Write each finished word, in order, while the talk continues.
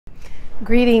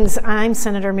Greetings, I'm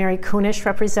Senator Mary Kunesh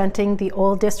representing the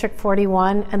old District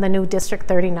 41 and the new District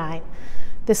 39.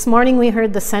 This morning we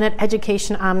heard the Senate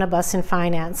Education Omnibus in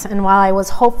Finance, and while I was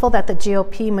hopeful that the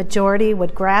GOP majority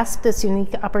would grasp this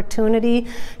unique opportunity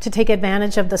to take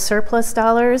advantage of the surplus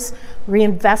dollars,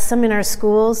 reinvest them in our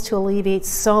schools to alleviate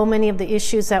so many of the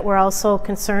issues that we're also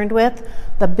concerned with,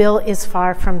 the bill is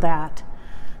far from that.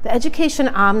 The Education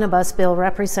Omnibus bill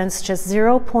represents just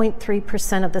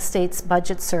 0.3% of the state's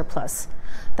budget surplus.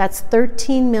 That's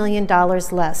 $13 million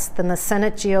less than the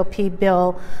Senate GOP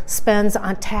bill spends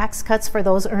on tax cuts for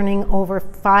those earning over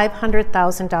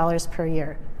 $500,000 per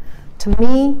year. To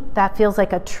me, that feels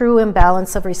like a true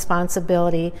imbalance of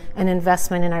responsibility and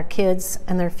investment in our kids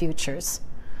and their futures.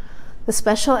 The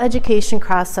special education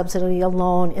cross-subsidy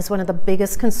alone is one of the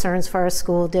biggest concerns for our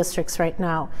school districts right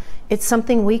now. It's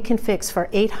something we can fix for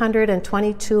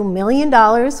 $822 million,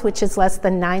 which is less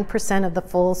than 9% of the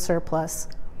full surplus.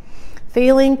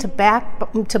 Failing to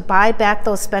buy back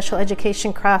those special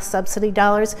education cross-subsidy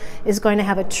dollars is going to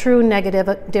have a true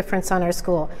negative difference on our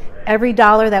school. Every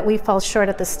dollar that we fall short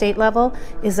at the state level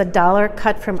is a dollar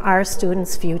cut from our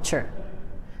students' future.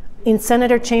 In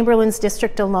Senator Chamberlain's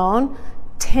district alone,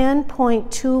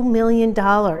 $10.2 million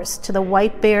to the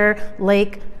White Bear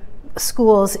Lake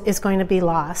schools is going to be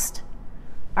lost.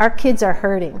 Our kids are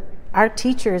hurting. Our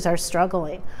teachers are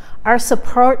struggling. Our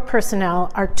support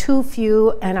personnel are too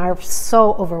few and are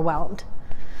so overwhelmed.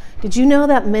 Did you know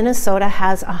that Minnesota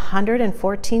has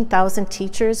 114,000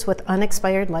 teachers with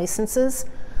unexpired licenses,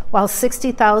 while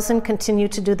 60,000 continue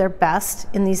to do their best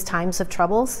in these times of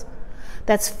troubles?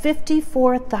 That's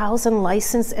 54,000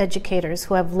 licensed educators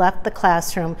who have left the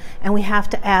classroom, and we have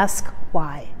to ask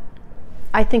why.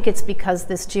 I think it's because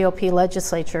this GOP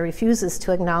legislature refuses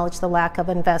to acknowledge the lack of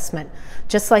investment,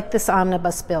 just like this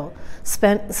omnibus bill,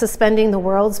 suspending the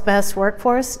world's best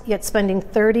workforce, yet spending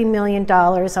 $30 million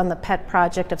on the pet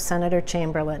project of Senator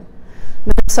Chamberlain.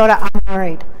 Minnesota, I'm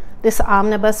worried. This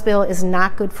omnibus bill is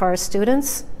not good for our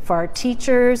students, for our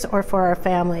teachers, or for our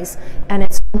families, and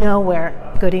it's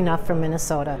nowhere good enough for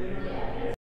Minnesota.